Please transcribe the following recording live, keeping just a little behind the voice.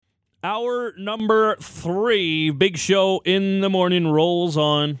Hour number 3, big show in the morning rolls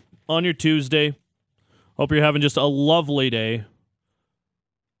on your Tuesday. Hope you're having just a lovely day.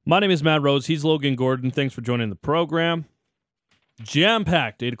 My name is Matt Rose. He's Logan Gordon. Thanks for joining the program.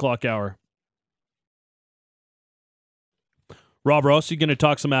 Jam-packed 8 o'clock hour. Rob Rossi going to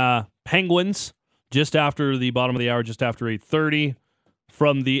talk some Penguins just after the bottom of the hour, just after 8:30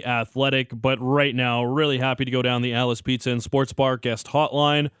 from The Athletic. But right now, really happy to go down the Alice Pizza and Sports Bar guest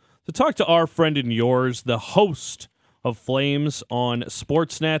hotline to talk to our friend and yours, the host of Flames on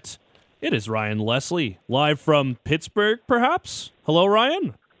Sportsnet. It is Ryan Leslie, live from Pittsburgh, perhaps. Hello,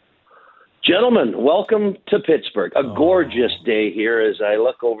 Ryan. Gentlemen, welcome to Pittsburgh. A gorgeous day here as I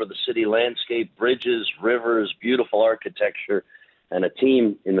look over the city landscape, bridges, rivers, beautiful architecture, and a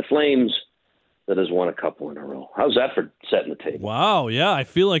team in the Flames that has won a couple in a row. How's that for setting the table? Wow, yeah, I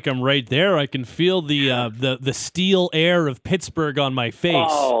feel like I'm right there. I can feel the steel air of Pittsburgh on my face.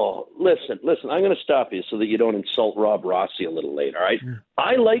 Oh, listen, I'm going to stop you so that you don't insult Rob Rossi a little late, all right?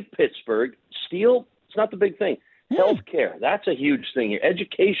 I like Pittsburgh. Steel, it's not the big thing. Healthcare, that's a huge thing here.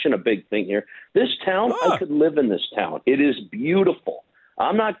 Education, a big thing here. This town, I could live in this town. It is beautiful.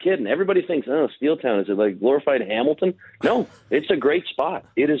 I'm not kidding. Everybody thinks, Steel Town, is it like glorified Hamilton? No, it's a great spot.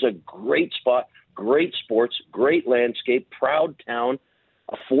 It is a great spot, great sports, great landscape, proud town,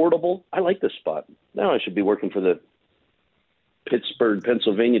 affordable. I like this spot. Now I should be working for the Pittsburgh,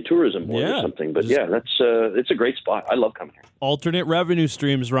 Pennsylvania Tourism Board or something. But it's a great spot. I love coming here. Alternate revenue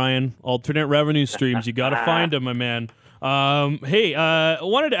streams, Ryan. Alternate revenue streams. You got to find them, my man. I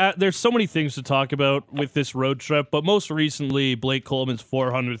wanted to add, there's so many things to talk about with this road trip, but most recently, Blake Coleman's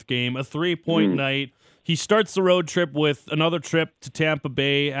 400th game, a 3-point night. He starts the road trip with another trip to Tampa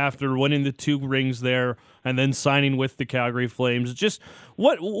Bay after winning the 2 rings there and then signing with the Calgary Flames. Just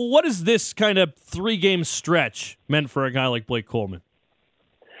what is this kind of 3-game stretch meant for a guy like Blake Coleman?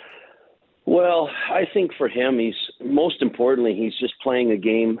 Well, I think for him, he's just playing a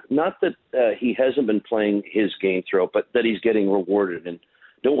game. Not that he hasn't been playing his game throughout, but that he's getting rewarded. And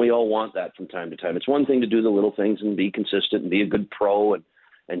don't we all want that from time to time? It's one thing to do the little things and be consistent and be a good pro and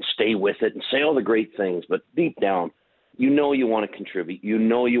stay with it and say all the great things. But deep down, you want to contribute. You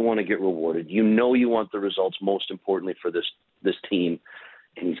want to get rewarded. You want the results, most importantly, for this team.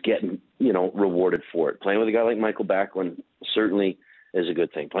 And he's getting, rewarded for it. Playing with a guy like Michael Backlund certainly is a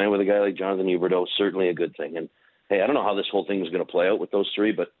good thing. Playing with a guy like Jonathan Huberdeau, certainly a good thing. And, hey, I don't know how this whole thing is going to play out with those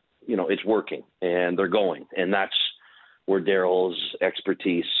 3, but, it's working, and they're going. And that's where Daryl's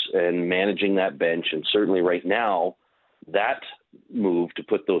expertise and managing that bench, and certainly right now, that move to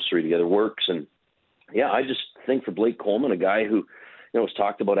put those 3 together works. And, yeah, I just think for Blake Coleman, a guy who, was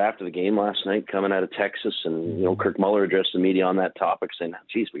talked about after the game last night coming out of Texas, and, Kirk Muller addressed the media on that topic saying,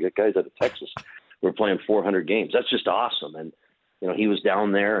 geez, we got guys out of Texas. We're playing 400 games. That's just awesome. And, he was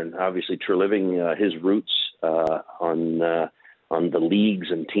down there, and obviously living his roots on the leagues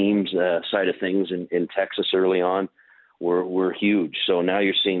and teams side of things in Texas early on were huge. So now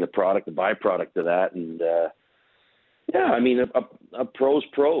you're seeing the byproduct of that. And, a pro's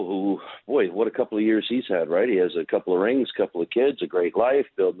pro who, boy, what a couple of years he's had, right? He has a couple of rings, couple of kids, a great life,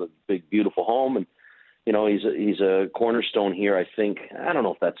 building a big, beautiful home. And, he's a cornerstone here, I think. I don't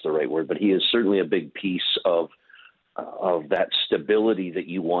know if that's the right word, but he is certainly a big piece of that stability that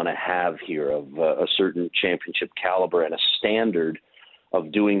you want to have here, of a certain championship caliber and a standard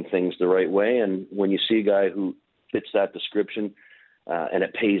of doing things the right way. And when you see a guy who fits that description and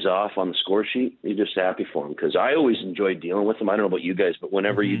it pays off on the score sheet, you're just happy for him, because I always enjoy dealing with him. I don't know about you guys, but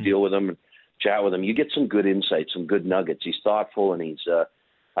whenever you deal with him and chat with him, you get some good insights, some good nuggets. He's thoughtful, and he's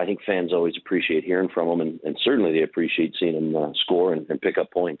I think fans always appreciate hearing from him, and certainly they appreciate seeing him score and pick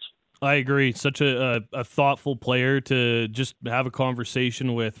up points. I agree. Such a thoughtful player to just have a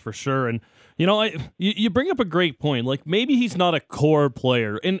conversation with, for sure. And, you bring up a great point. Like, maybe he's not a core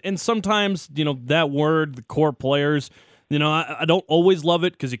player. And sometimes, that word, the core players, I don't always love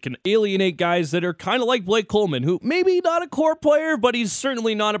it because it can alienate guys that are kind of like Blake Coleman, who maybe not a core player, but he's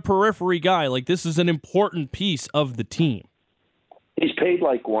certainly not a periphery guy. Like, this is an important piece of the team. He's paid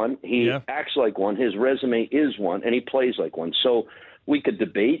like one. He acts like one. His resume is one, and he plays like one. So we could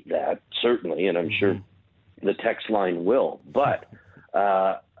debate that, certainly, and I'm sure the text line will. But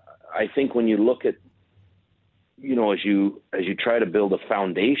I think when you look at, as you try to build a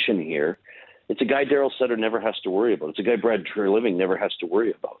foundation here, it's a guy Daryl Sutter never has to worry about. It's a guy Brad Treliving never has to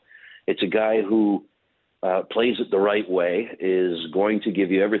worry about. It's a guy who plays it the right way, is going to give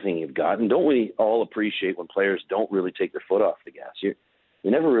you everything you've got. And don't we all appreciate when players don't really take their foot off the gas? You're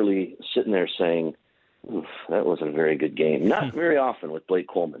never really sitting there saying, Oof, that wasn't a very good game. Not very often with Blake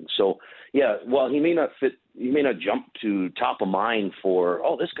Coleman. So, yeah, while he may not jump to top of mind for,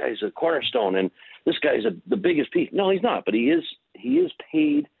 oh, this guy's a cornerstone and this guy's the biggest piece. No, he's not. But he is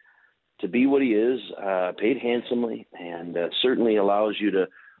paid to be what he is, paid handsomely, and certainly allows you to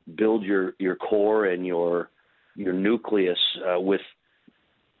build your core and your nucleus with.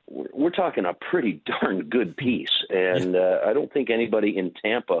 We're talking a pretty darn good piece, and I don't think anybody in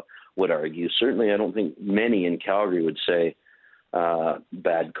Tampa would argue. Certainly, I don't think many in Calgary would say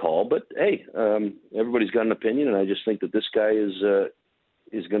bad call. But hey, everybody's got an opinion, and I just think that this guy is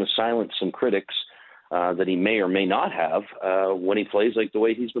going to silence some critics that he may or may not have when he plays like the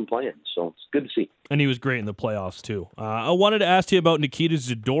way he's been playing. So it's good to see. And he was great in the playoffs too. I wanted to ask you about Nikita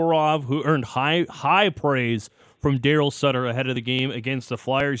Zadorov, who earned high praise from Daryl Sutter ahead of the game against the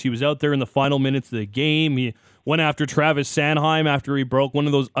Flyers. He was out there in the final minutes of the game. He went after Travis Sanheim after he broke one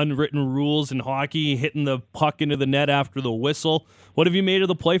of those unwritten rules in hockey, hitting the puck into the net after the whistle. What have you made of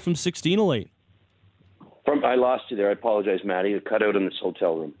the play from 16-08? I lost you there. I apologize, Matty. You cut out in this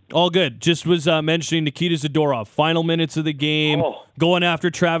hotel room. All good. Just was mentioning Nikita Zadorov. Final minutes of the game, going after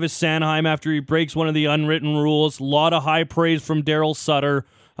Travis Sanheim after he breaks one of the unwritten rules. A lot of high praise from Daryl Sutter.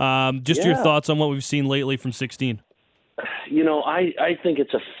 Your thoughts on what we've seen lately from 16. I think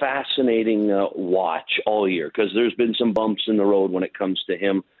it's a fascinating watch all year because there's been some bumps in the road when it comes to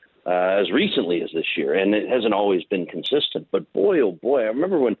him as recently as this year, and it hasn't always been consistent. But boy, oh boy, I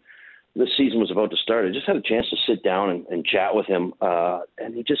remember when this season was about to start, I just had a chance to sit down and chat with him,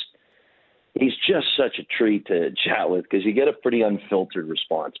 and he's just such a treat to chat with because you get a pretty unfiltered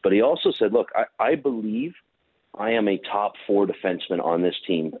response. But he also said, look, I believe I am a top 4 defenseman on this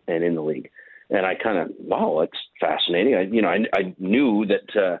team and in the league. And I kind of, wow, that's fascinating. I knew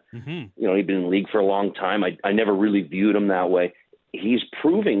that, he'd been in the league for a long time. I never really viewed him that way. He's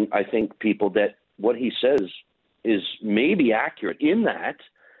proving, I think, people that what he says is maybe accurate in that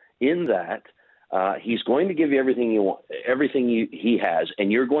he's going to give you everything you want, everything he has, and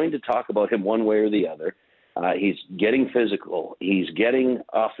you're going to talk about him one way or the other. He's getting physical. He's getting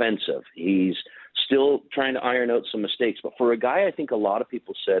offensive. He's still trying to iron out some mistakes. But for a guy, I think a lot of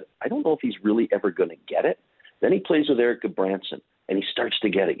people said, I don't know if he's really ever going to get it. Then he plays with Eric Gudbranson, and he starts to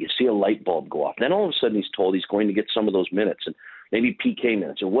get it. You see a light bulb go off. Then all of a sudden he's told he's going to get some of those minutes and maybe PK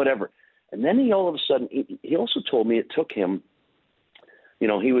minutes or whatever. And then he all of a sudden, he also told me it took him,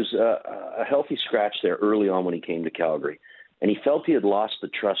 he was a healthy scratch there early on when he came to Calgary. And he felt he had lost the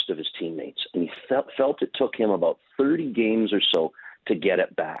trust of his teammates. And he felt it took him about 30 games or so to get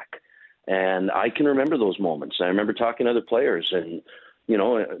it back. And I can remember those moments. I remember talking to other players, and,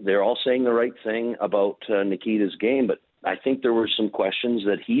 they're all saying the right thing about Nikita's game. But I think there were some questions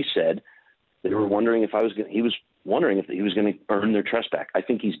that he said they were wondering if he was wondering if he was going to earn their trust back. I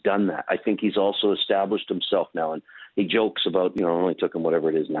think he's done that. I think he's also established himself now. And he jokes about, it only took him whatever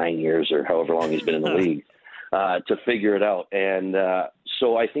it is, 9 years or however long he's been in the league to figure it out. And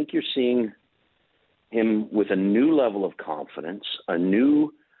so I think you're seeing him with a new level of confidence, a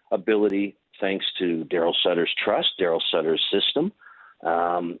new ability, thanks to Daryl Sutter's trust, Daryl Sutter's system.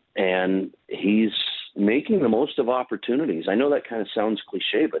 And he's making the most of opportunities. I know that kind of sounds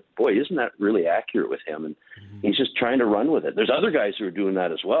cliche, but boy, isn't that really accurate with him? And he's just trying to run with it. There's other guys who are doing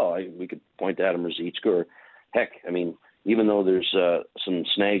that as well. We could point to Adam Ruzicka, or heck, even though there's some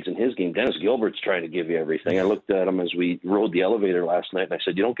snags in his game, Dennis Gilbert's trying to give you everything. I looked at him as we rode the elevator last night, and I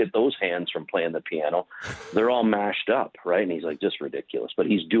said, you don't get those hands from playing the piano. They're all mashed up, right? And he's like, just ridiculous. But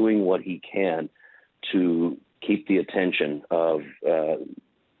he's doing what he can to keep the attention of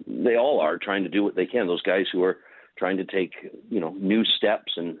they all are trying to do what they can. Those guys who are trying to take, new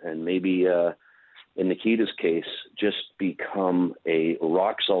steps and maybe in Nikita's case, just become a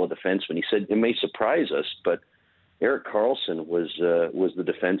rock-solid defenseman. He said it may surprise us, but Erik Karlsson was the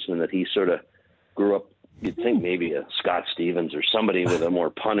defenseman that he sort of grew up. You'd think maybe a Scott Stevens or somebody with a more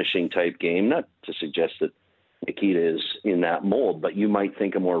punishing type game. Not to suggest that Nikita is in that mold, but you might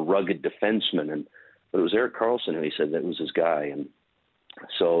think a more rugged defenseman. But it was Erik Karlsson who he said that was his guy. And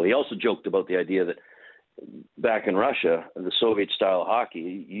so he also joked about the idea that back in Russia, the Soviet style of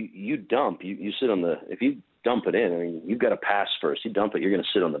hockey, you dump, you sit on if you dump it in, you've got to pass first. You dump it, you're going to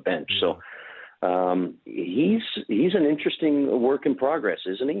sit on the bench. So he's an interesting work in progress,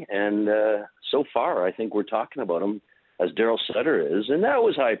 isn't he? And so far, I think we're talking about him as Daryl Sutter is, and that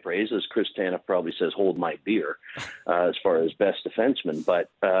was high praise, as Chris Tanev probably says, hold my beer, as far as best defenseman. But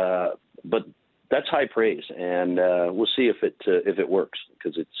that's high praise, and we'll see if it works,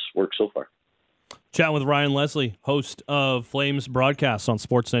 because it's worked so far. Chatting with Ryan Leslie, host of Flames broadcasts on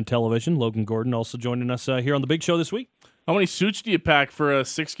Sportsnet Television. Logan Gordon also joining us here on The Big Show this week. How many suits do you pack for a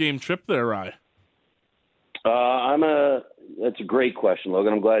 6-game trip there, Rye? That's a great question,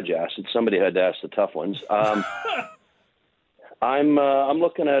 Logan. I'm glad you asked it. Somebody had to ask the tough ones. I'm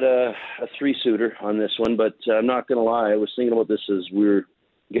looking at a 3-suiter on this one, but I'm not going to lie. I was thinking about this as we were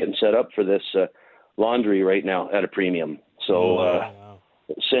getting set up for this laundry right now at a premium. So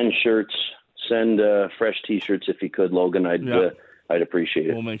send shirts, send fresh T-shirts if you could, Logan. I'd appreciate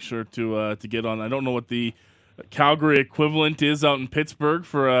it. We'll make sure to get on. I don't know what the Calgary equivalent is out in Pittsburgh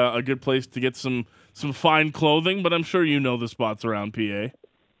for a good place to get some fine clothing, but I'm sure you know the spots around PA.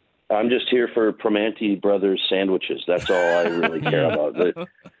 I'm just here for Primanti Brothers sandwiches. That's all I really care about.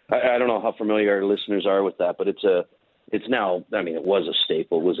 I don't know how familiar our listeners are with that, but it's now, I mean, it was a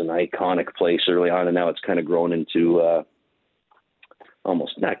staple. It was an iconic place early on, and now it's kind of grown into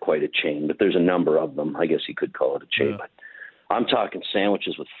almost not quite a chain, but there's a number of them. I guess you could call it a chain. Yeah. But I'm talking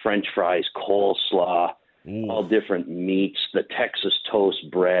sandwiches with French fries, coleslaw, all different meats, the Texas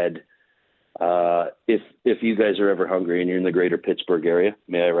toast bread. If you guys are ever hungry and you're in the greater Pittsburgh area,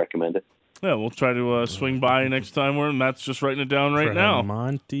 may I recommend it? Yeah, we'll try to swing by next time. Matt's just writing it down right now.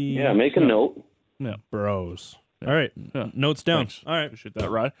 Monty. Yeah, make a note. Yeah, bros. All right, notes down. Thanks. All right, appreciate that,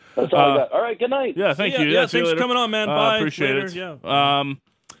 Ryan. That's all I got. All right, good night. Yeah, thank you. Yeah, thanks for coming on, man. Bye. Appreciate later. it. Yeah.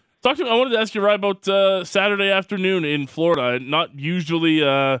 Talk to me. I wanted to ask you, Ryan, about Saturday afternoon in Florida. Not usually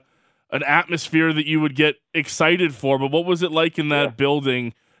an atmosphere that you would get excited for, but what was it like in that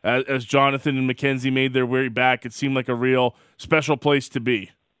building as Jonathan and Mackenzie made their way back? It seemed like a real special place to be.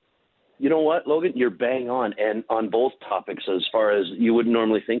 You know what, Logan? You're bang on, and on both topics as far as you wouldn't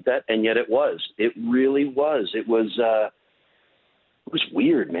normally think that, and yet it was. It really was. It was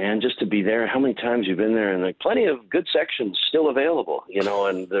weird, man, just to be there. How many times you've been there, and like plenty of good sections still available, you know,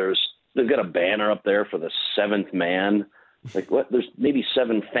 and they've got a banner up there for the 7th man. Like what? There's maybe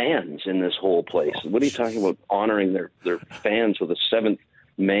 7 fans in this whole place. What are you talking about honoring their fans with a 7th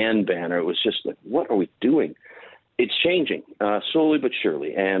man banner? It was just like, what are we doing? It's changing slowly but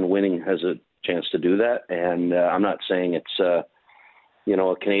surely, and winning has a chance to do that. And I'm not saying it's a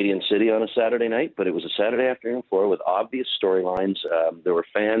Canadian city on a Saturday night, but it was a Saturday afternoon floor with obvious storylines. There were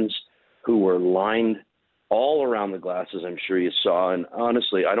fans who were lined all around the glasses, I'm sure you saw. And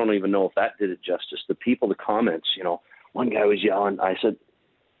honestly, I don't even know if that did it justice. The people, the comments, you know, one guy was yelling. I said,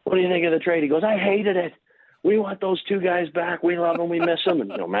 "What do you think of the trade?" He goes, "I hated it. We want those 2 guys back. We love them. We miss them." And,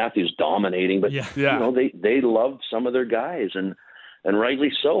 you know, Matthew's dominating, but, you know, they loved some of their guys, and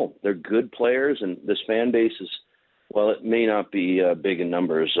rightly so. They're good players, and this fan base is, well, it may not be big in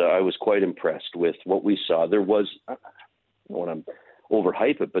numbers. I was quite impressed with what we saw. There was, I don't want to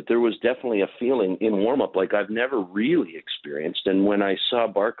overhype it, but there was definitely a feeling in warm-up like I've never really experienced. And when I saw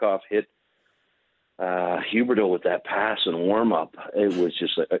Barkov hit Huberdeau with that pass and warm-up, it was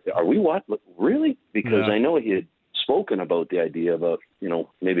just like, are we what? Really? Because I know he had spoken about the idea about, you know,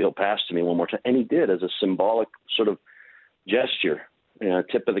 maybe he'll pass to me one more time. And he did, as a symbolic sort of gesture,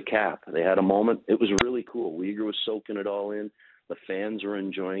 tip of the cap. They had a moment. It was really cool. Uyghur was soaking it all in. The fans were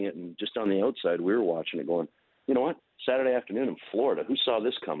enjoying it. And just on the outside, we were watching it going, you know what? Saturday afternoon in Florida, who saw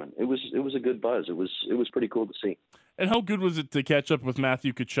this coming? It was a good buzz. It was pretty cool to see. And how good was it to catch up with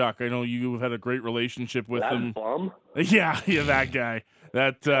Matthew Tkachuk? I know you've had a great relationship with him. Bum? Yeah, that guy.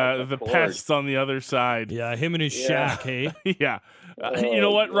 That the pests on the other side. Yeah, him and his shack, hey? Yeah. You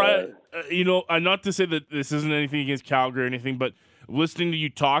know what, Ryan? Not to say that this isn't anything against Calgary or anything, but listening to you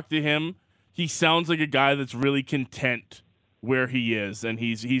talk to him, he sounds like a guy that's really content where he is, and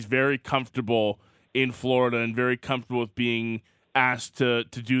he's very comfortable in Florida and very comfortable with being asked to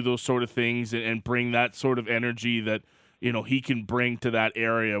do those sort of things and bring that sort of energy that, you know, he can bring to that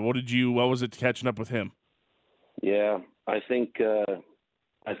area. What was it catching up with him? Yeah, I think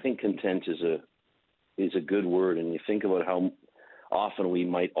content is a good word, and you think about how often we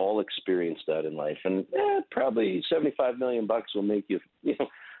might all experience that in life, and probably $75 million will make you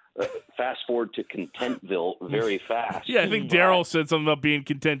fast forward to Contentville very fast. Yeah, I think Daryl said something about being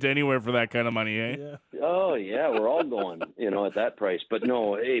content anywhere for that kind of money, eh? Yeah. Oh, yeah, we're all going, at that price. But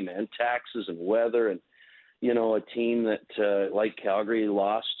no, hey, man, taxes and weather and, a team that, like Calgary,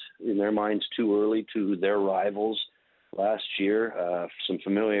 lost in their minds too early to their rivals last year. Some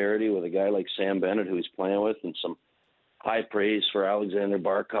familiarity with a guy like Sam Bennett, who he's playing with, and some high praise for Alexander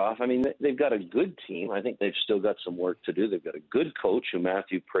Barkov. I mean, they've got a good team. I think they've still got some work to do. They've got a good coach who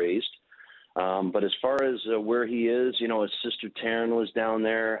Matthew praised. But as far as where he is, his sister Taryn was down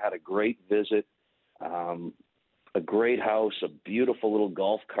there, had a great visit, a great house, a beautiful little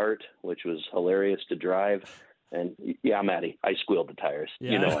golf cart, which was hilarious to drive. And, yeah, Matty, I squealed the tires.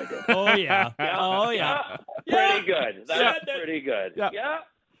 Yeah. You know I did. Oh, yeah. Oh, yeah. Pretty good. That's pretty good. Yeah.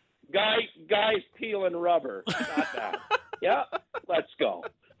 Guys peeling rubber. Not bad. Yeah, let's go.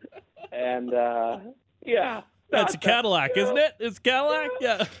 And Yeah. That's a Cadillac, isn't it? It's Cadillac?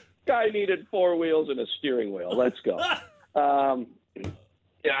 Yeah. Guy needed 4 wheels and a steering wheel. Let's go.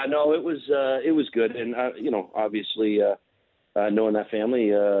 Yeah, no, it was good. And, obviously knowing that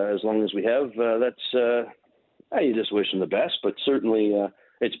family as long as we have, you just wish him the best. But certainly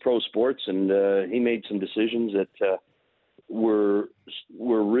it's pro sports, and he made some decisions that were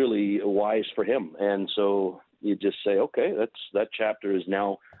really wise for him. And so you just say, okay, that chapter is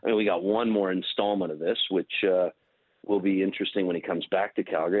now. I mean, we got one more installment of this, which will be interesting when he comes back to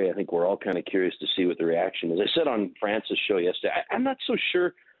Calgary. I think we're all kind of curious to see what the reaction is. I said on Francis' show yesterday, I'm not so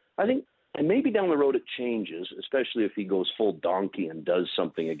sure. I think, and maybe down the road it changes, especially if he goes full donkey and does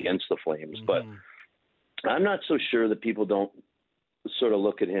something against the Flames. Mm-hmm. But I'm not so sure that people don't sort of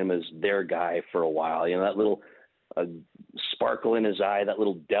look at him as their guy for a while. You know, that little sparkle in his eye, that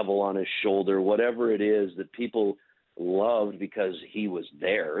little devil on his shoulder, whatever it is that people loved because he was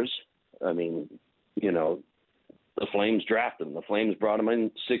theirs. I mean, the Flames drafted him. The Flames brought him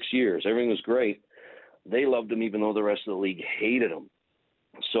in 6 years. Everything was great. They loved him even though the rest of the league hated him.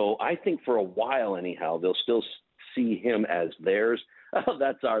 So I think for a while, anyhow, they'll still see him as theirs. Oh,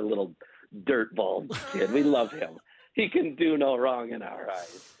 that's our little dirtball kid. We love him. He can do no wrong in our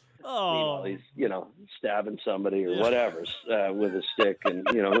eyes. Oh, he's stabbing somebody or whatever with a stick, and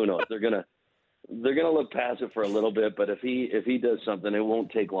who knows? They're gonna look past it for a little bit. But if he does something, it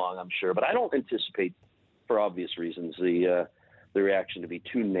won't take long, I'm sure. But I don't anticipate, for obvious reasons, the reaction to be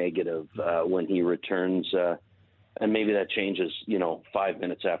too negative when he returns. And maybe that changes, 5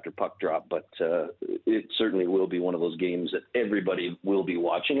 minutes after puck drop. But it certainly will be one of those games that everybody will be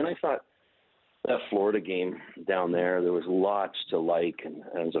watching. And I thought that Florida game down there was lots to like. And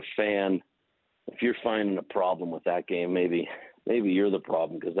as a fan, if you're finding a problem with that game, maybe you're the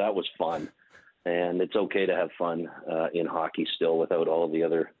problem, because that was fun. And it's okay to have fun in hockey still without all of the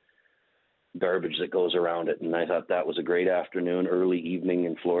other garbage that goes around it. And I thought that was a great afternoon, early evening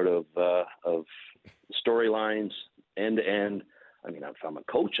in Florida of storylines end to end. I mean, if I'm a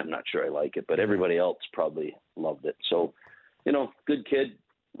coach, I'm not sure I like it, but everybody else probably loved it. So, good kid.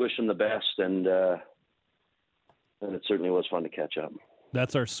 Wish him the best, and it certainly was fun to catch up.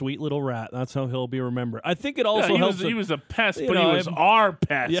 That's our sweet little rat. That's how he'll be remembered. I think it also helps. He was a pest, but he was our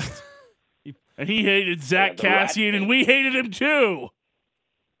pest. Yeah. And he hated Zach Kassian, and we hated him too.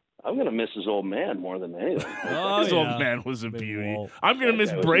 I'm going to miss his old man more than anything. His old man was a beauty. I'm going to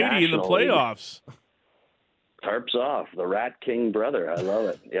miss Brady in the playoffs. Tarps off, the Rat King brother. I love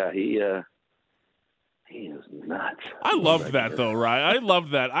it. Yeah, he is nuts. I loved that though, Ryan. I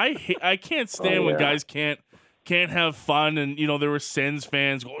loved that. I can't stand when guys can't have fun, and there were Sens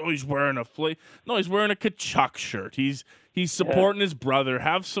fans going, "Oh, he's wearing a No, he's wearing a Kachuk shirt. He's supporting his brother.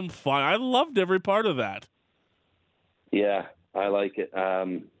 Have some fun." I loved every part of that. Yeah, I like it.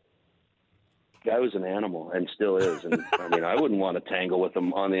 Guy was an animal and still is, and I mean, I wouldn't want to tangle with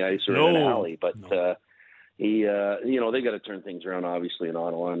him on the ice or in an alley, but. He, they got to turn things around, obviously, in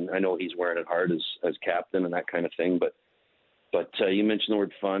Ottawa, and I know he's wearing it hard as captain and that kind of thing. But you mentioned the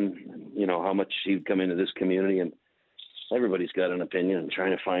word fun, how much he'd come into this community, and everybody's got an opinion and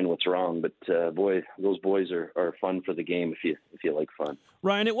trying to find what's wrong. But boy, those boys are fun for the game if you like fun.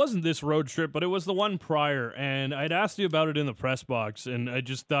 Ryan, it wasn't this road trip, but it was the one prior, and I'd asked you about it in the press box, and I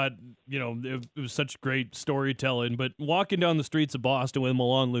just thought, it was such great storytelling. But walking down the streets of Boston with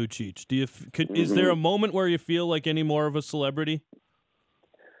Milan Lucic, is there a moment where you feel like any more of a celebrity?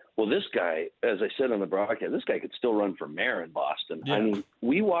 Well, this guy, as I said on the broadcast, this guy could still run for mayor in Boston. Yeah. I mean,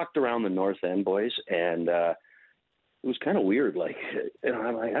 we walked around the North End, boys, and it was kind of weird. Like,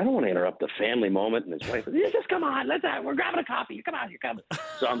 I'm like, I don't want to interrupt the family moment. And his wife, just come on, we're grabbing a coffee. You come on, you're coming.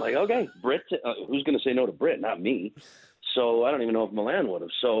 So I'm like, okay, Britt, who's going to say no to Britt? Not me. So I don't even know if Milan would have.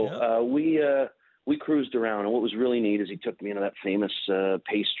 So we cruised around, and what was really neat is he took me into that famous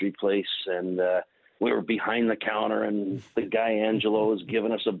pastry place, and we were behind the counter, and the guy Angelo was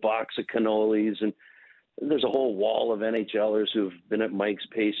giving us a box of cannolis, and there's a whole wall of NHLers who've been at Mike's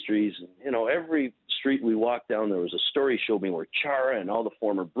Pastries. And, every street we walked down, there was a story showed me where Chara and all the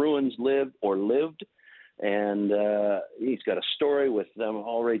former Bruins lived. And he's got a story with them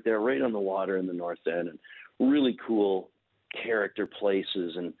all right there, right on the water in the North End, and really cool character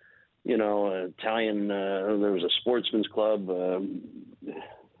places. And, Italian, there was a sportsman's club,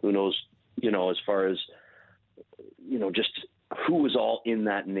 who knows, as far as, just who was all in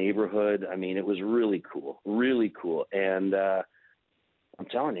that neighborhood. I mean, it was really cool. And I'm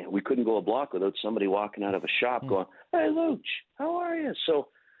telling you, we couldn't go a block without somebody walking out of a shop going, "Hey, Luch, how are you?" So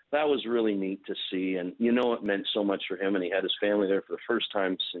that was really neat to see. And, it meant so much for him. And he had his family there for the first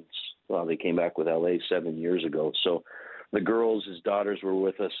time since, they came back with LA 7 years ago. So the girls, his daughters were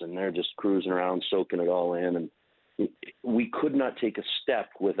with us, and they're just cruising around, soaking it all in. And we could not take a step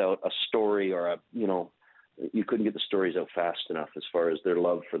without a story or you couldn't get the stories out fast enough as far as their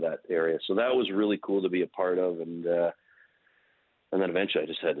love for that area. So that was really cool to be a part of. And then eventually I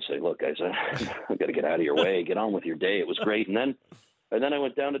just had to say, look, guys, I've got to get out of your way. Get on with your day. It was great. And then I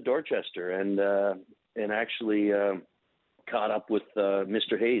went down to Dorchester and actually caught up with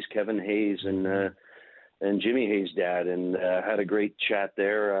Mr. Hayes, Kevin Hayes, and Jimmy Hayes' dad, and had a great chat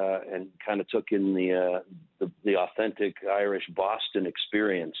there, and kind of took in the authentic Irish Boston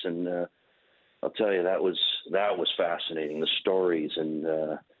experience. And I'll tell you, that was fascinating. The stories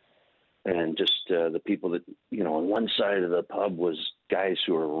and just the people that, on one side of the pub was guys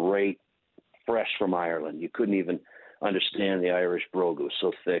who were right fresh from Ireland. You couldn't even understand the Irish brogue. It was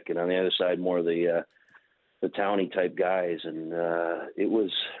so thick. And on the other side, more the towny type guys. And it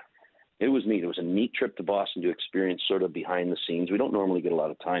was neat. It was a neat trip to Boston to experience sort of behind the scenes. We don't normally get a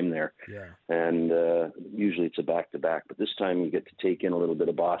lot of time there. Yeah. And usually it's a back-to-back. But this time you get to take in a little bit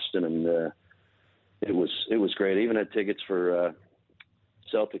of Boston, and it was great. I even had tickets for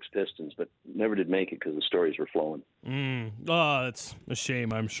Celtics Pistons, but never did make it because the stories were flowing. It's a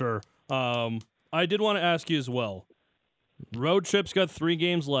shame, I'm sure. I did want to ask you as well. Road trip's got 3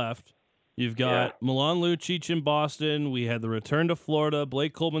 games left. You've got Milan Lucic in Boston. We had the return to Florida.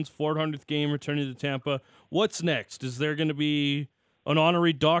 Blake Coleman's 400th game returning to Tampa. What's next? Is there going to be an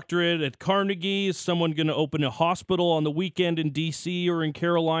honorary doctorate at Carnegie? Is someone going to open a hospital on the weekend in D.C. or in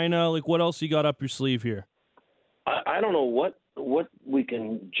Carolina? Like, what else you got up your sleeve here? I don't know what we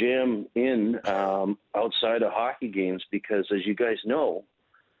can jam in outside of hockey games, because, as you guys know,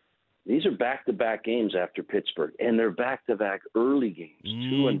 these are back-to-back games after Pittsburgh, and they're back-to-back early games,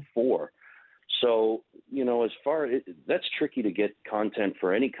 2 and 4. So, that's tricky to get content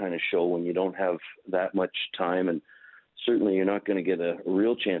for any kind of show when you don't have that much time, and certainly you're not going to get a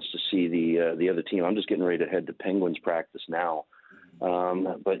real chance to see the other team. I'm just getting ready to head to Penguins practice now.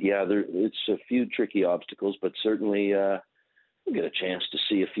 But yeah, it's a few tricky obstacles, but certainly we'll get a chance to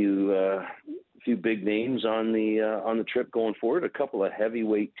see a few big names on the trip going forward. A couple of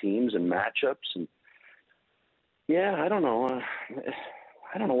heavyweight teams and matchups, and I don't know.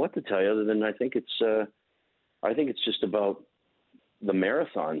 I don't know what to tell you other than I think it's just about the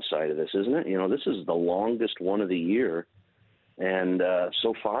marathon side of this, isn't it? This is the longest one of the year, and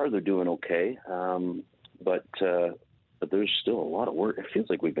so far they're doing okay. But there's still a lot of work. It feels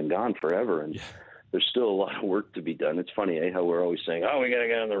like we've been gone forever, and there's still a lot of work to be done. It's funny, how we're always saying, we got to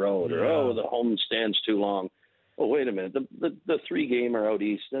get on the road, or the home stand's too long. Well, wait a minute, the 3-game are out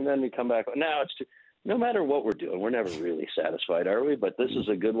east, and then we come back. Now it's too. No matter what we're doing, we're never really satisfied, are we? But this is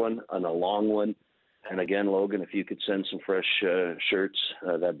a good one and a long one. And again, Logan, if you could send some fresh shirts,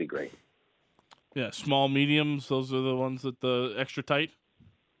 that'd be great. Yeah, small, mediums, those are the ones that the extra tight?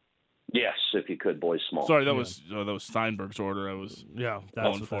 Yes, if you could, boys, small. Sorry, that was Steinberg's order. I was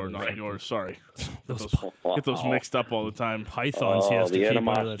going for, not yours. Sorry. Get those mixed up all the time. Pythons, he has to the keep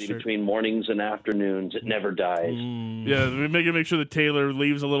animosity between mornings and afternoons, it never dies. Yeah, we make sure that Taylor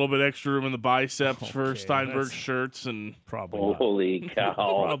leaves a little bit extra room in the biceps for Steinberg's shirts, and probably holy cow,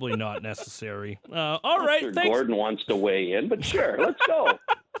 probably not necessary. All right, sure thanks. Gordon wants to weigh in, but sure, let's go.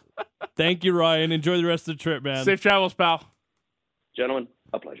 Thank you, Ryan. Enjoy the rest of the trip, man. Safe travels, pal. Gentlemen,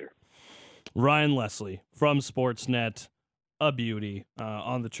 a pleasure. Ryan Leslie from Sportsnet, a beauty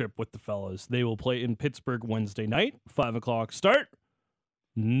on the trip with the fellas. They will play in Pittsburgh Wednesday night, 5 o'clock start,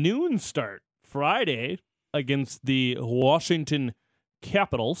 noon start Friday against the Washington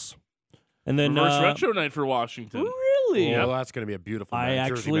Capitals. And then reverse retro night for Washington. Really? Well, that's going to be a beautiful I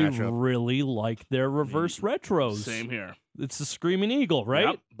actually really like their reverse retros. Same here. It's the Screaming Eagle, right?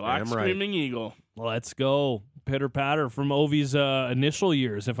 Yep. Black Screaming Eagle. Let's go. Pitter patter from Ovi's initial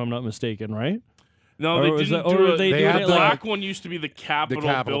years, if I'm not mistaken, right? No, or they didn't do it. The black one used to be the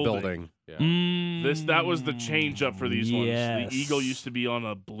Capitol building. Yeah. That was the change up for these ones. The Eagle used to be on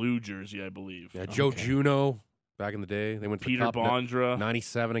a blue jersey, I believe. Yeah, Joe Juneau back in the day. They went to Peter Bondra.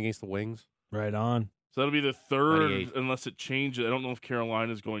 97 against the Wings. Right on. So that'll be the third, 98. unless it changes. I don't know if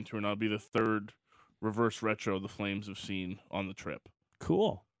Carolina's going to or not. It'll be the third reverse retro the Flames have seen on the trip.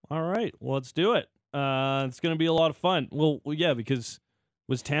 Cool. All right. Well, let's do it. It's going to be a lot of fun. Well, yeah, because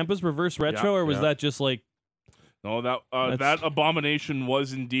was Tampa's reverse retro, or was that just like... No, that abomination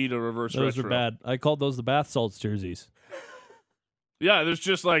was indeed a reverse retro. Those are bad. I called those the bath salts jerseys. Yeah, there's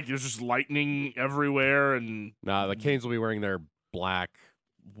just lightning everywhere, and the Canes will be wearing their black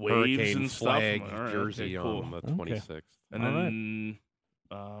waves Hurricane and flag stuff. jersey cool. on the 26th. And then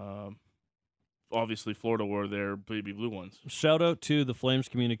obviously Florida wore their baby blue ones. Shout out to the Flames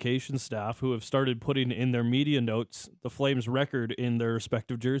communication staff who have started putting in their media notes the Flames record in their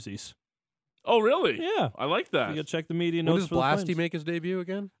respective jerseys. Oh, really? Yeah. I like that. You got to check the media When notes does for the Blasty Flames. make his debut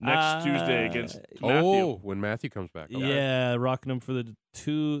again? Next Tuesday against Matthew. Oh, when Matthew comes back. Okay. Yeah, rocking them for the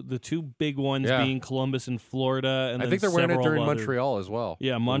two big ones Yeah. being Columbus and Florida. And I then think they're wearing it several during other- Montreal as well.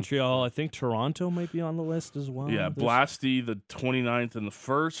 Yeah, Montreal. I think Toronto might be on the list as well. Yeah, There's- Blasty the 29th and the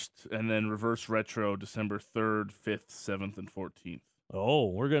 1st, and then Reverse Retro December 3rd, 5th, 7th, and 14th. Oh,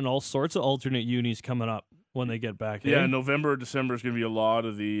 we're getting all sorts of alternate unis coming up when they get back. Yeah, eh? November, December is going to be a lot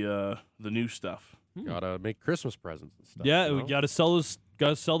of the new stuff. Gotta make Christmas presents and stuff. Yeah, you we know? got to sell those. Got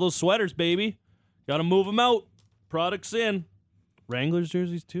to sell those sweaters, baby. Got to move them out. Products in. Wranglers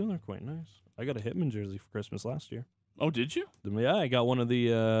jerseys too. They're quite nice. I got a Hitman jersey for Christmas last year. Oh, did you? Yeah, I got one of the.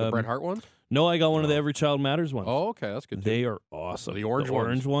 the Bret Hart ones. No, I got one of the Oh. Every Child Matters ones. Oh, okay, that's good. Too. They are awesome. The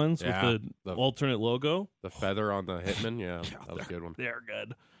orange ones Yeah, with the the- alternate logo. The feather on the Hitman. Yeah, that was a good one. They're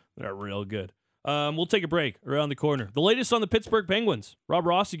good. They're real good. We'll take a break around the corner. The latest on the Pittsburgh Penguins. Rob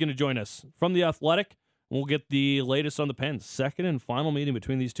Rossi going to join us from The Athletic. We'll get the latest on the Pens. Second and final meeting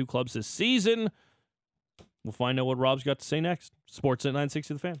between these two clubs this season. We'll find out what Rob's got to say next. Sportsnet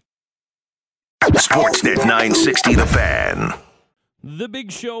 960 The Fan. Sportsnet 960 The Fan. The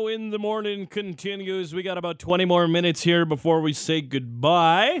big show in the morning continues. We got about 20 more minutes here before we say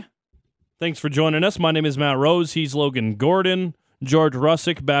goodbye. Thanks for joining us. My name is Matt Rose. He's Logan Gordon. George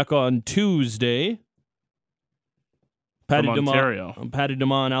Russick back on Tuesday. From Ontario. Patty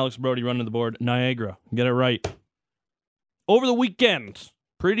DeMont and Alex Brody running the board. Niagara. Get it right. Over the weekend,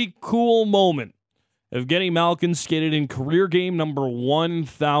 pretty cool moment. Evgeny Malkin skated in career game number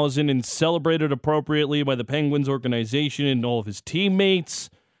 1,000 and celebrated appropriately by the Penguins organization and all of his teammates.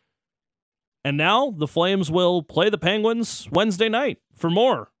 And now the Flames will play the Penguins Wednesday night. For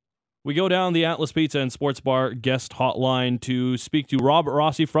more, we go down the Atlas Pizza and Sports Bar guest hotline to speak to Rob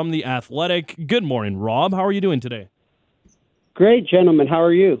Rossi from The Athletic. Good morning, Rob. How are you doing today? Great, gentlemen. How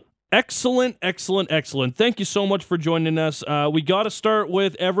are you? Excellent, excellent, excellent. Thank you so much for joining us. We got to start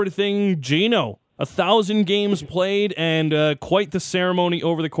with everything Gino. 1,000 games played and quite the ceremony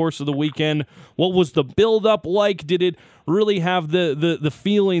over the course of the weekend. What was the build-up like? Did it really have the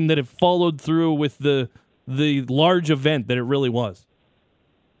feeling that it followed through with the large event that it really was?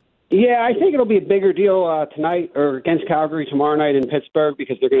 Yeah, I think it'll be a bigger deal tonight or against Calgary tomorrow night in Pittsburgh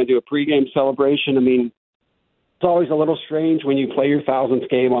because they're going to do a pregame celebration. I mean, it's always a little strange when you play your 1,000th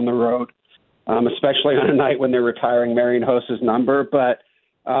game on the road, especially on a night when they're retiring Marian Hossa's number. But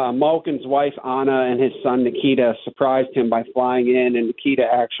Malkin's wife, Anna, and his son, Nikita, surprised him by flying in, and Nikita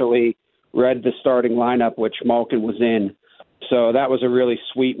actually read the starting lineup, which Malkin was in. So that was a really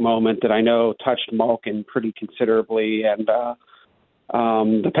sweet moment that I know touched Malkin pretty considerably. And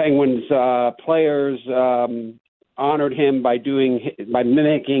the Penguins players honored him by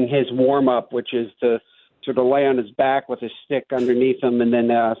mimicking his warm-up, which is to sort of lay on his back with his stick underneath him and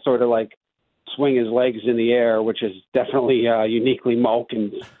then sort of like swing his legs in the air, which is definitely uniquely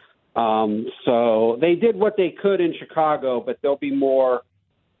Malkin's. So they did what they could in Chicago, but there'll be more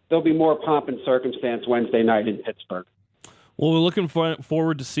pomp and circumstance Wednesday night in Pittsburgh. Well, we're looking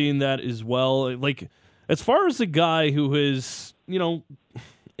forward to seeing that as well. Like, as far as the guy who is, I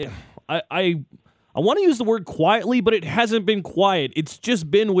want to use the word quietly, but it hasn't been quiet. It's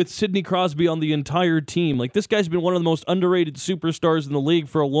just been with Sidney Crosby on the entire team. Like, this guy's been one of the most underrated superstars in the league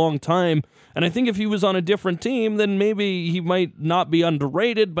for a long time. And I think if he was on a different team, then maybe he might not be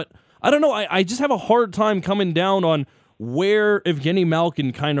underrated. But I don't know. I just have a hard time coming down on where Evgeny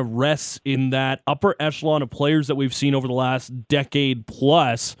Malkin kind of rests in that upper echelon of players that we've seen over the last decade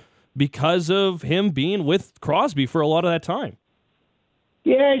plus because of him being with Crosby for a lot of that time.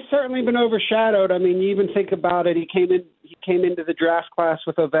 Yeah, he's certainly been overshadowed. I mean, you even think about it. He came into the draft class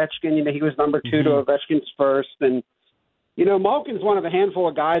with Ovechkin. He was number 2 to Ovechkin's first. And, Malkin's one of a handful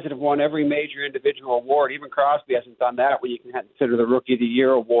of guys that have won every major individual award. Even Crosby hasn't done that, where you can consider the Rookie of the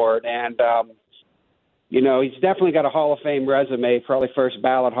Year award. And, he's definitely got a Hall of Fame resume, probably first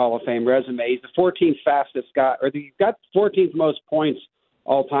ballot Hall of Fame resume. He's the 14th fastest guy, or he's got 14th most points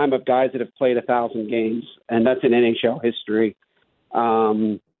all time of guys that have played 1,000 games. And that's in NHL history.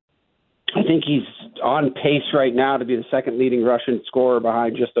 I think he's on pace right now to be the second leading Russian scorer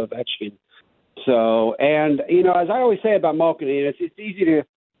behind just Ovechkin. So, and as I always say about Malkin, it's easy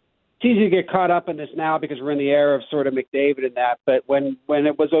to get caught up in this now because we're in the era of sort of McDavid and that. But when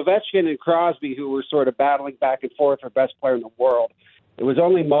it was Ovechkin and Crosby who were sort of battling back and forth for best player in the world, it was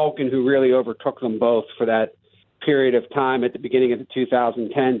only Malkin who really overtook them both for that period of time at the beginning of the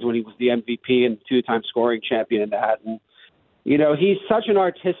 2010s when he was the MVP and 2-time scoring champion in that. And he's such an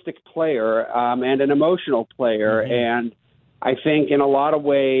artistic player and an emotional player, and I think in a lot of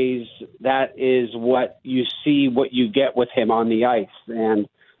ways that is what you see, what you get with him on the ice. And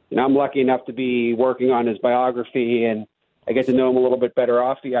I'm lucky enough to be working on his biography, and I get to know him a little bit better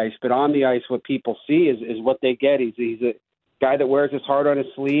off the ice. But on the ice, what people see is what they get. He's a guy that wears his heart on his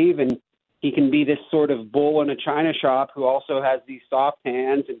sleeve, and he can be this sort of bull in a china shop who also has these soft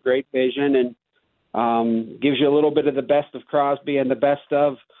hands and great vision, and gives you a little bit of the best of Crosby and the best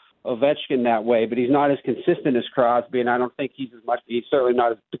of Ovechkin that way. But he's not as consistent as Crosby, and I don't think he's certainly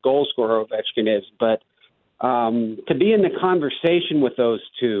not the goal scorer Ovechkin is. But to be in the conversation with those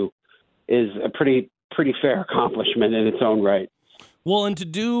two is a pretty fair accomplishment in its own right. Well, and to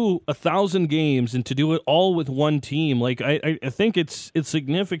do 1,000 games and to do it all with one team, like I think it's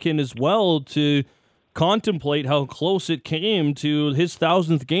significant as well to contemplate how close it came to his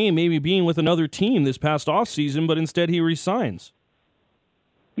 1,000th game maybe being with another team this past offseason, but instead he resigns.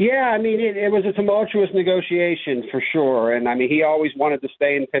 Yeah, I mean, it was a tumultuous negotiation for sure. And, I mean, he always wanted to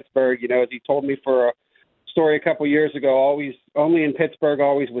stay in Pittsburgh. As he told me for a story a couple years ago, only in Pittsburgh,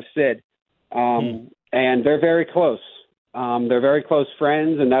 always with Sid. And they're very close. They're very close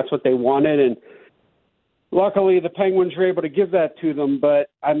friends, and that's what they wanted. And luckily, the Penguins were able to give that to them. But,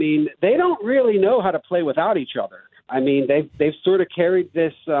 I mean, they don't really know how to play without each other. I mean, they've sort of carried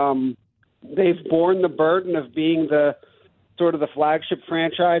this they've borne the burden of being the flagship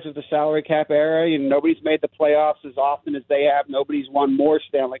franchise of the salary cap era. Nobody's made the playoffs as often as they have. Nobody's won more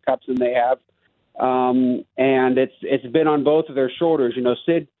Stanley Cups than they have. And it's been on both of their shoulders.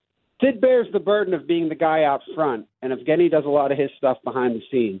 Sid bears the burden of being the guy out front, and Evgeny does a lot of his stuff behind the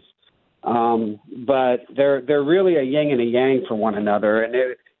scenes. But they're really a yin and a yang for one another, and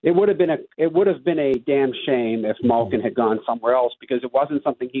it would have been a damn shame if Malkin had gone somewhere else, because it wasn't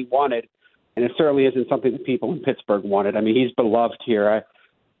something he wanted, and it certainly isn't something that people in Pittsburgh wanted. I mean, he's beloved here.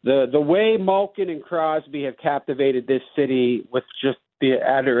 The way Malkin and Crosby have captivated this city with just the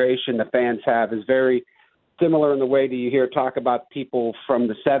adoration the fans have is very similar in the way that you hear talk about people from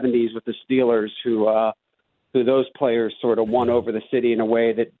the 70s with the Steelers who those players sort of won over the city in a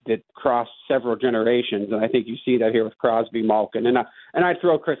way that crossed several generations. And I think you see that here with Crosby, Malkin. And I'd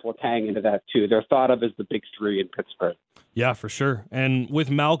throw Chris Letang into that too. They're thought of as the big three in Pittsburgh. Yeah, for sure. And with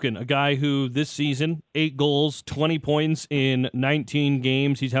Malkin, a guy who this season, 8 goals, 20 points in 19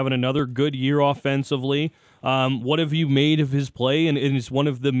 games. He's having another good year offensively. What have you made of his play? And it's one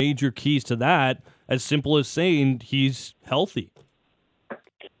of the major keys to that, as simple as saying he's healthy.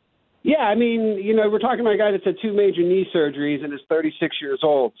 Yeah, I mean, we're talking about a guy that's had 2 major knee surgeries and is 36 years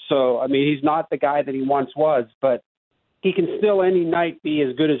old. So, I mean, he's not the guy that he once was, but he can still any night be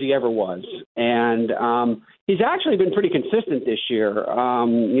as good as he ever was. And he's actually been pretty consistent this year,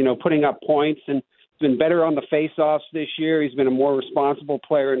 putting up points, and he's been better on the face-offs this year. He's been a more responsible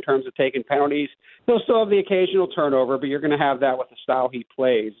player in terms of taking penalties. He'll still have the occasional turnover, but you're going to have that with the style he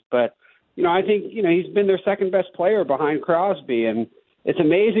plays. But, I think, he's been their second-best player behind Crosby, and it's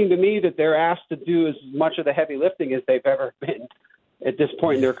amazing to me that they're asked to do as much of the heavy lifting as they've ever been at this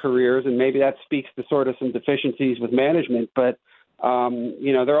point in their careers, and maybe that speaks to sort of some deficiencies with management. But,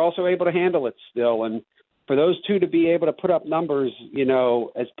 they're also able to handle it still. And for those two to be able to put up numbers,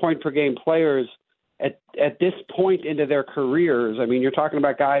 as point-per-game players at this point into their careers, I mean, you're talking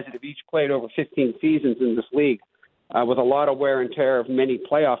about guys that have each played over 15 seasons in this league with a lot of wear and tear of many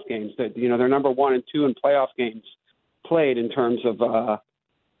playoff games. That they're number 1 and 2 in playoff games played in terms of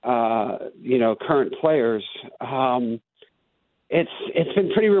current players. It's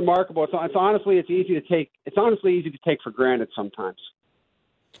been pretty remarkable. It's honestly easy to take for granted sometimes.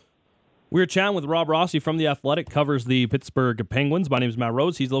 We're chatting with Rob Rossi from The Athletic, covers the Pittsburgh Penguins. My name is Matt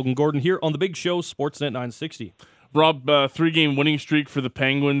Rose. He's Logan Gordon here on The Big Show, Sportsnet 960. Rob, 3-game winning streak for the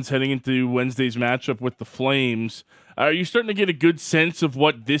Penguins heading into Wednesday's matchup with the Flames. Are you starting to get a good sense of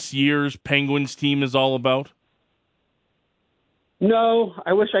what this year's Penguins team is all about? No,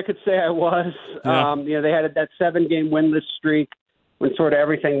 I wish I could say I was. Yeah. They had that 7-game winless streak when sort of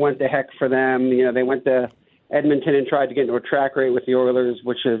everything went to heck for them. They went to Edmonton and tried to get into a track rate with the Oilers,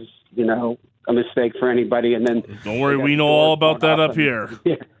 which is, a mistake for anybody. And then don't worry, we know all about that up here.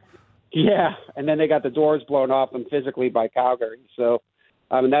 Yeah, and then they got the doors blown off them physically by Calgary. So,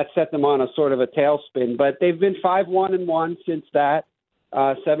 and that set them on a sort of a tailspin. But they've been 5-1-1 since that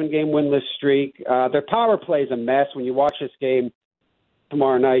 7-game winless streak. Their power play is a mess. When you watch this game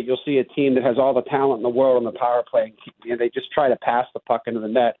tomorrow night, you'll see a team that has all the talent in the world on the power play. They just try to pass the puck into the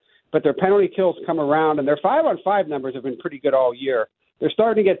net. But their penalty kills come around, and their 5-on-5 numbers have been pretty good all year. They're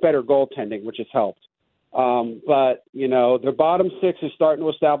starting to get better goaltending, which has helped. But, their bottom six is starting to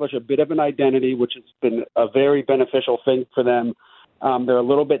establish a bit of an identity, which has been a very beneficial thing for them. They're a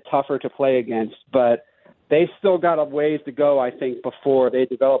little bit tougher to play against, but they still got a ways to go, I think, before they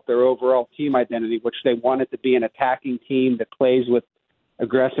develop their overall team identity, which they want it to be an attacking team that plays with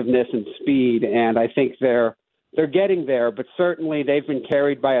aggressiveness and speed. And I think they're getting there, but certainly they've been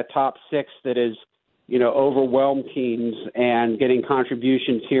carried by a top six that is, overwhelmed teams and getting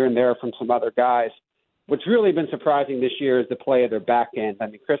contributions here and there from some other guys. What's really been surprising this year is the play of their back end. I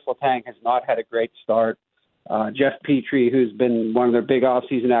mean, Chris Letang has not had a great start. Jeff Petrie, who's been one of their big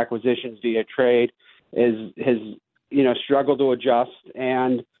offseason acquisitions via trade, has struggled to adjust.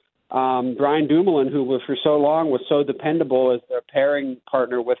 And Brian Dumoulin, who for so long was so dependable as their pairing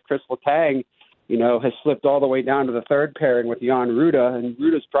partner with Chris Letang, has slipped all the way down to the third pairing with Jan Ruda, and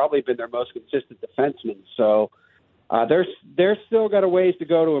Ruda's probably been their most consistent defenseman. So they're still got a ways to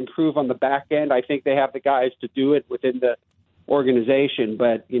go to improve on the back end. I think they have the guys to do it within the organization,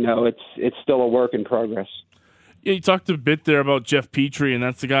 but it's still a work in progress. Yeah, you talked a bit there about Jeff Petrie, and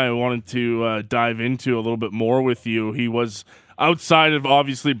that's the guy I wanted to dive into a little bit more with you. He was outside of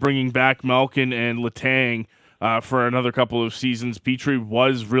obviously bringing back Malkin and Letang for another couple of seasons. Petrie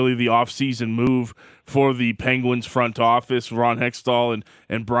was really the off-season move for the Penguins front office, Ron Hextall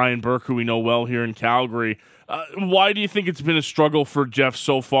and Brian Burke, who we know well here in Calgary. Why do you think it's been a struggle for Jeff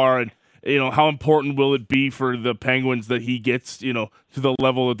so far, and how important will it be for the Penguins that he gets to the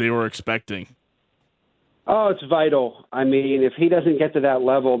level that they were expecting? Oh, it's vital. I mean, if he doesn't get to that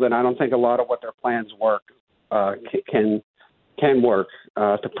level, then I don't think a lot of what their plans can work,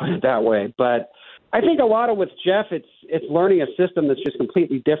 to put it that way. But I think a lot of with Jeff, it's learning a system that's just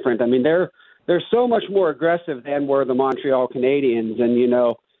completely different. I mean, they're so much more aggressive than were the Montreal Canadiens, and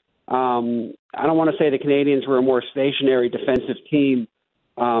I don't want to say the Canadiens were a more stationary defensive team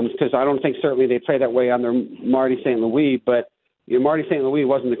because I don't think certainly they play that way under Marty St. Louis, but Marty St. Louis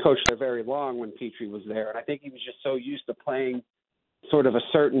wasn't the coach there very long when Petrie was there, and I think he was just so used to playing sort of a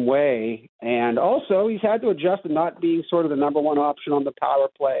certain way, and also he's had to adjust to not being sort of the number one option on the power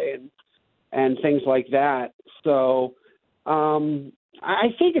play and things like that. So I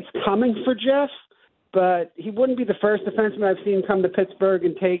think it's coming for Jeff, but he wouldn't be the first defenseman I've seen come to Pittsburgh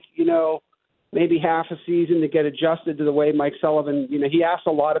and take, maybe half a season to get adjusted to the way Mike Sullivan, he asks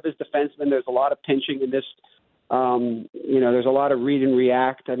a lot of his defensemen. There's a lot of pinching in this. There's a lot of read and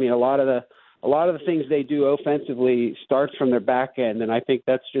react. I mean, a lot of the things they do offensively starts from their back end, and I think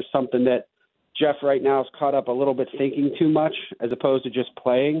that's just something that Jeff right now is caught up a little bit thinking too much as opposed to just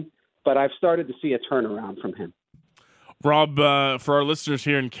playing. But I've started to see a turnaround from him. Rob, for our listeners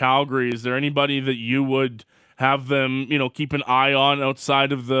here in Calgary, is there anybody that you would have them, keep an eye on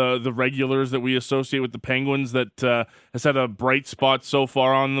outside of the regulars that we associate with the Penguins that has had a bright spot so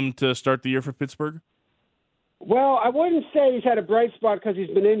far on them to start the year for Pittsburgh? Well, I wouldn't say he's had a bright spot because he's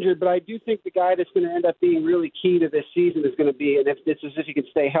been injured, but I do think the guy that's going to end up being really key to this season is going to be, and if he can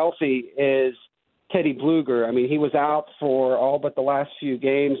stay healthy, is Teddy Bluger. I mean, he was out for all but the last few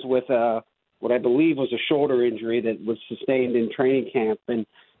games with what I believe was a shoulder injury that was sustained in training camp, and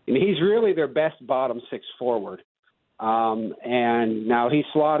he's really their best bottom six forward. And now he's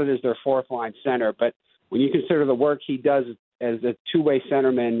slotted as their fourth line center, but when you consider the work he does as a two-way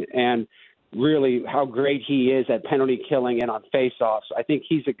centerman and really how great he is at penalty killing and on faceoffs, I think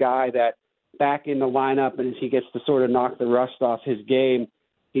he's a guy that back in the lineup, and as he gets to sort of knock the rust off his game,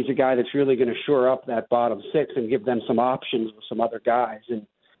 he's a guy that's really going to shore up that bottom six and give them some options with some other guys. And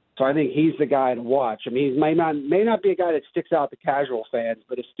so I think he's the guy to watch. I mean, he may not be a guy that sticks out to casual fans,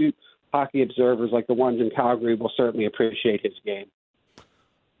 but astute hockey observers like the ones in Calgary will certainly appreciate his game.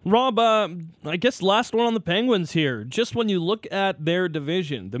 Rob, I guess last one on the Penguins here. Just when you look at their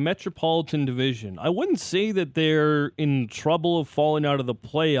division, the Metropolitan Division, I wouldn't say that they're in trouble of falling out of the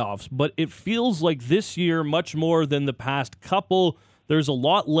playoffs, but it feels like this year, much more than the past couple, there's a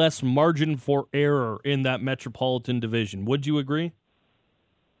lot less margin for error in that Metropolitan Division. Would you agree?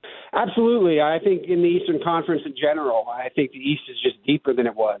 Absolutely. I think in the Eastern Conference in general, I think the East is just deeper than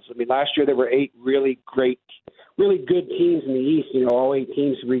it was. I mean, last year there were 8 really good teams in the East. All 8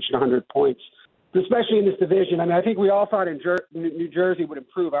 teams reached 100 points, especially in this division. I mean, I think we all thought New Jersey would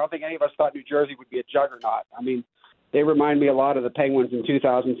improve. I don't think any of us thought New Jersey would be a juggernaut. I mean, they remind me a lot of the Penguins in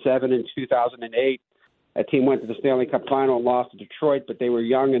 2007 and 2008. That team went to the Stanley Cup final and lost to Detroit, but they were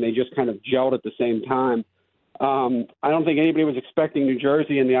young and they just kind of gelled at the same time. I don't think anybody was expecting New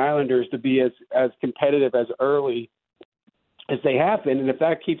Jersey and the Islanders to be as competitive as early as they have been. And if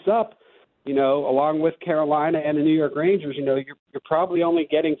that keeps up, along with Carolina and the New York Rangers, you're probably only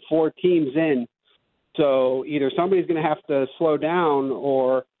getting 4 teams in. So either somebody's going to have to slow down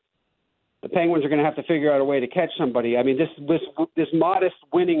or the Penguins are going to have to figure out a way to catch somebody. I mean, this modest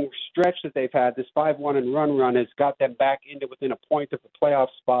winning stretch that they've had, this 5-1 and run has got them back into within a point of the playoff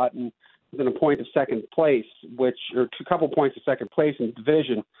spot and within a point of second place, or a couple points of second place in the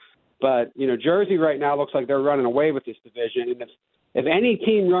division. But, Jersey right now looks like they're running away with this division. And if any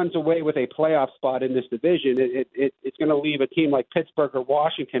team runs away with a playoff spot in this division, it's going to leave a team like Pittsburgh or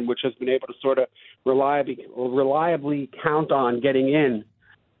Washington, which has been able to sort of reliably count on getting in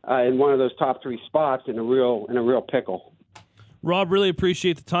one of those top three spots in a real pickle. Rob, really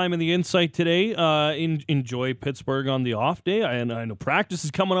appreciate the time and the insight today. Enjoy Pittsburgh on the off day. I know practice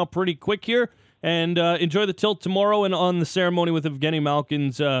is coming up pretty quick here. And enjoy the tilt tomorrow and on the ceremony with Evgeny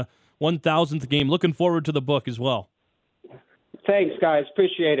Malkin's 1,000th game. Looking forward to the book as well. Thanks, guys.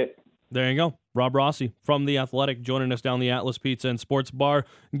 Appreciate it. There you go. Rob Rossi from The Athletic joining us down the Atlas Pizza and Sports Bar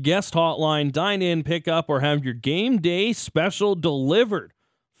guest hotline. Dine in, pick up, or have your game day special delivered.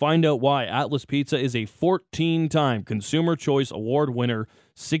 Find out why. Atlas Pizza is a 14-time Consumer Choice Award winner.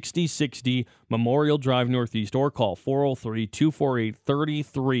 6060 Memorial Drive Northeast, or call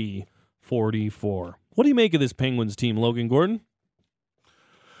 403-248-3344. What do you make of this Penguins team, Logan Gordon?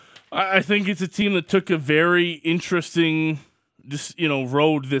 I think it's a team that took a very interesting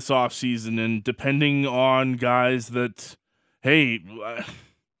road this offseason, and depending on guys that, I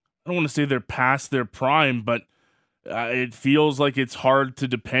don't want to say they're past their prime, but it feels like it's hard to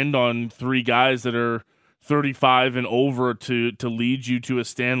depend on three guys that are 35 and over to lead you to a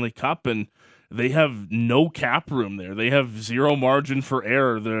Stanley Cup, and they have no cap room there. They have zero margin for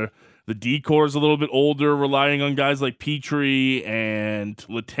error. The D-core is a little bit older, relying on guys like Petrie and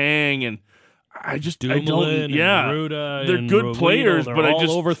Letang, and Dumoulin, Ruda, they're good Rovito, players, they're but all I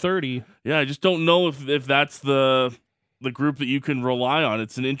just over 30. Yeah, I just don't know if that's the group that you can rely on.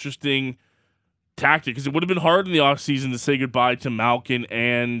 It's an interesting tactic because it would have been hard in the offseason to say goodbye to Malkin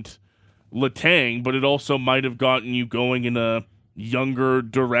and Letang, but it also might have gotten you going in a younger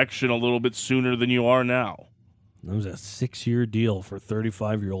direction a little bit sooner than you are now. That was a 6-year deal for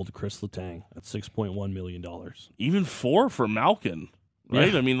 35-year-old Chris Letang at $6.1 million. Even 4 for Malkin,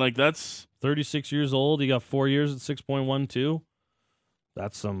 right? Yeah. I mean, that's 36 years old. He got 4 years at 6.12.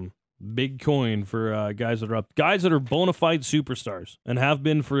 That's some big coin for guys that are bona fide superstars and have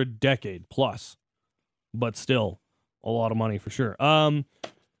been for a decade plus, but still a lot of money for sure. Want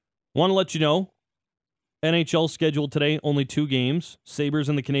to let you know, NHL scheduled today, only 2 games. Sabres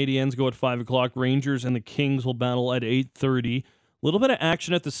and the Canadiens go at 5 o'clock. Rangers and the Kings will battle at 8:30. A little bit of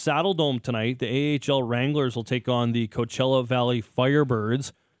action at the Saddle Dome tonight. The AHL Wranglers will take on the Coachella Valley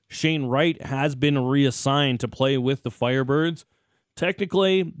Firebirds. Shane Wright has been reassigned to play with the Firebirds.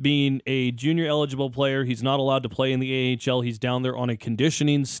 Technically, being a junior eligible player, he's not allowed to play in the AHL. He's down there on a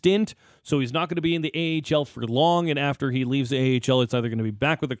conditioning stint, so he's not going to be in the AHL for long, and after he leaves the AHL, it's either going to be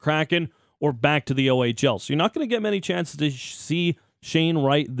back with the Kraken or back to the OHL. So you're not going to get many chances to see Shane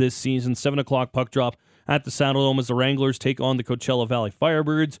Wright this season. 7 o'clock puck drop at the Saddle Dome as the Wranglers take on the Coachella Valley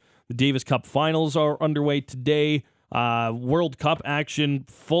Firebirds. The Davis Cup Finals are underway today. World Cup action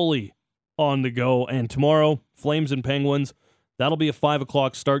fully on the go. And tomorrow, Flames and Penguins. That'll be a 5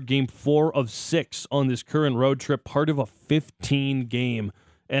 o'clock start, game 4 of 6 on this current road trip, part of a 15-game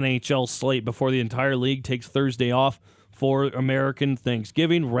NHL slate before the entire league takes Thursday off for American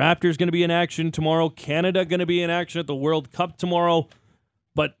Thanksgiving. Raptors going to be in action tomorrow. Canada going to be in action at the World Cup tomorrow.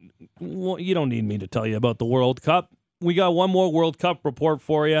 But you don't need me to tell you about the World Cup. We got one more World Cup report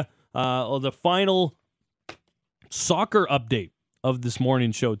for you. The final soccer update of this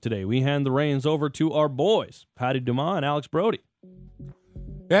morning show today. We hand the reins over to our boys, Patty Dumas and Alex Brody.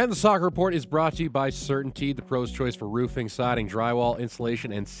 And the soccer report is brought to you by CertainTeed, the pro's choice for roofing, siding, drywall,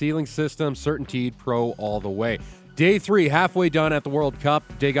 insulation, and ceiling systems. CertainTeed Pro all the way. Day 3, halfway done at the World Cup.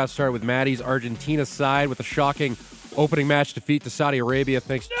 Day got started with Maddie's Argentina side with a shocking opening match defeat to Saudi Arabia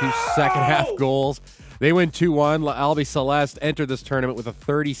thanks to 2 second-half goals. They win 2-1. Albi Celeste entered this tournament with a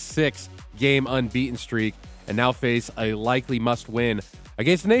 36-game unbeaten streak and now face a likely must-win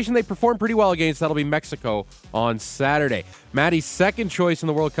against a nation they performed pretty well against. That'll be Mexico on Saturday. Maddie's second choice in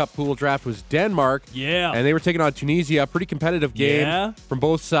the World Cup pool draft was Denmark. Yeah. And they were taking on Tunisia. Pretty competitive game from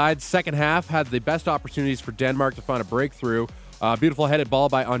both sides. Second half had the best opportunities for Denmark to find a breakthrough. Beautiful headed ball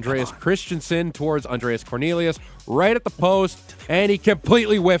by Andreas Christensen towards Andreas Cornelius, right at the post, and he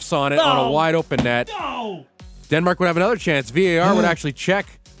completely whiffs on it on a wide open net. No! Denmark would have another chance. VAR would actually check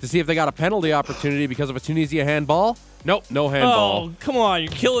to see if they got a penalty opportunity because of a Tunisia handball. Nope, no handball. Oh, come on,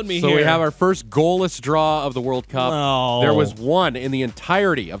 you're killing me So here. we have our first goalless draw of the World Cup. No. There was one in the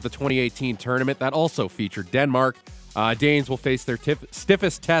entirety of the 2018 tournament that also featured Denmark. Danes will face their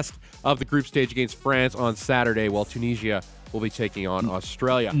stiffest test of the group stage against France on Saturday, while Tunisia will be taking on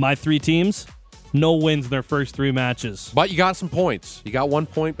Australia. My 3 teams, no wins in their first 3 matches. But you got some points. You got 1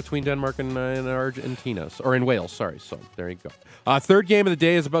 point between Denmark and Argentina, or in Wales, sorry. So there you go. Third game of the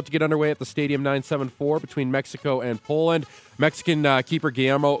day is about to get underway at the Stadium 974 between Mexico and Poland. Mexican keeper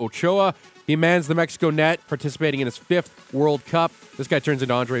Guillermo Ochoa, he mans the Mexico net, participating in his 5th World Cup. This guy turns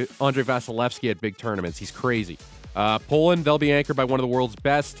into Andre Vasilevsky at big tournaments. He's crazy. Poland, they'll be anchored by one of the world's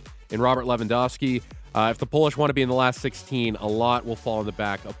best in Robert Lewandowski. If the Polish want to be in the last 16, a lot will fall in the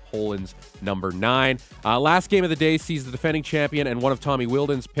back of Poland's number 9. Last game of the day sees the defending champion and one of Tommy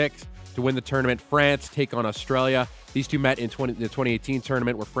Wilden's picks to win the tournament, France, take on Australia. These two met in the 2018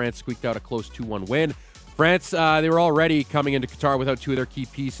 tournament where France squeaked out a close 2-1 win. France, they were already coming into Qatar without 2 of their key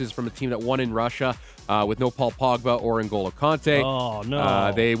pieces from a team that won in Russia with no Paul Pogba or N'Golo Kante. Oh,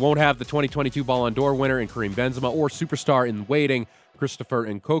 no. They won't have the 2022 Ballon d'Or winner in Karim Benzema or superstar in waiting, Christopher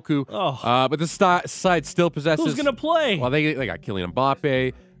Nkunku. Oh. But this side still possesses. Who's going to play? Well, they got Kylian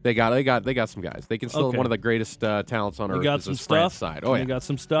Mbappe. They got some guys. They can still Okay. one of the greatest talents on earth. got is some this France stuff? side. Oh yeah, You got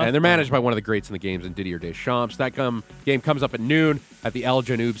some stuff? and they're managed by one of the greats in the games in Didier Deschamps. That game comes up at noon at the El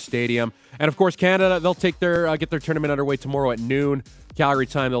Janoub Stadium, and of course Canada. They'll take get their tournament underway tomorrow at noon. Calgary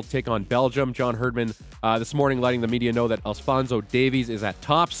time, they'll take on Belgium. John Herdman this morning letting the media know that Alphonso Davies is at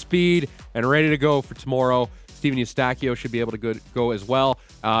top speed and ready to go for tomorrow. Steven Eustachio should be able to go as well.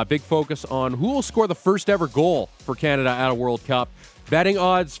 Big focus on who will score the first ever goal for Canada at a World Cup. Betting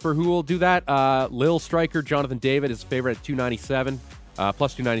odds for who will do that. Lille striker Jonathan David is favorite at 297,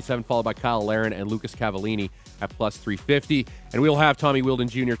 plus 297, followed by Kyle Larin and Lucas Cavallini at plus 350. And we'll have Tommy Wilden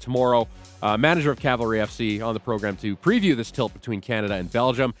Jr. tomorrow, manager of Cavalry FC, on the program to preview this tilt between Canada and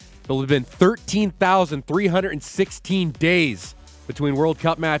Belgium. It'll have been 13,316 days between World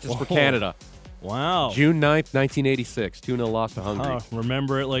Cup matches for Canada. Wow. June 9th, 1986, 2-0 loss to Hungary.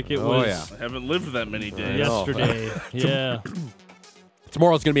 Remember it like it Oh, was yeah. I haven't lived that many days. yesterday. Yeah.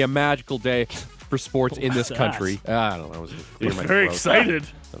 Tomorrow's going to be a magical day for sports in this that? country. I don't know. I was You're very excited.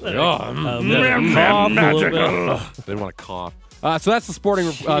 Cough a little bit. Didn't want to cough. So that's the sporting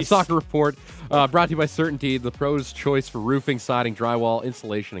soccer report brought to you by Certainty, the pro's choice for roofing, siding, drywall,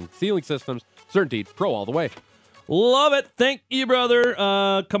 insulation, and ceiling systems. Certainty, pro all the way. Love it. Thank you, brother.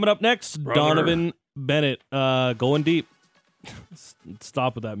 Coming up next, Donovan Bennett going deep.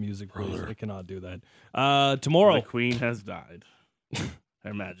 Stop with that music, please. I cannot do that. Tomorrow. The Queen has died.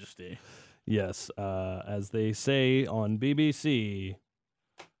 Her Majesty. Yes, as they say on BBC.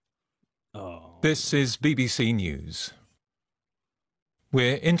 Oh. This is BBC News.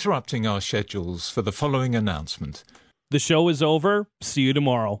 We're interrupting our schedules for the following announcement. The show is over. See you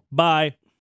tomorrow. Bye.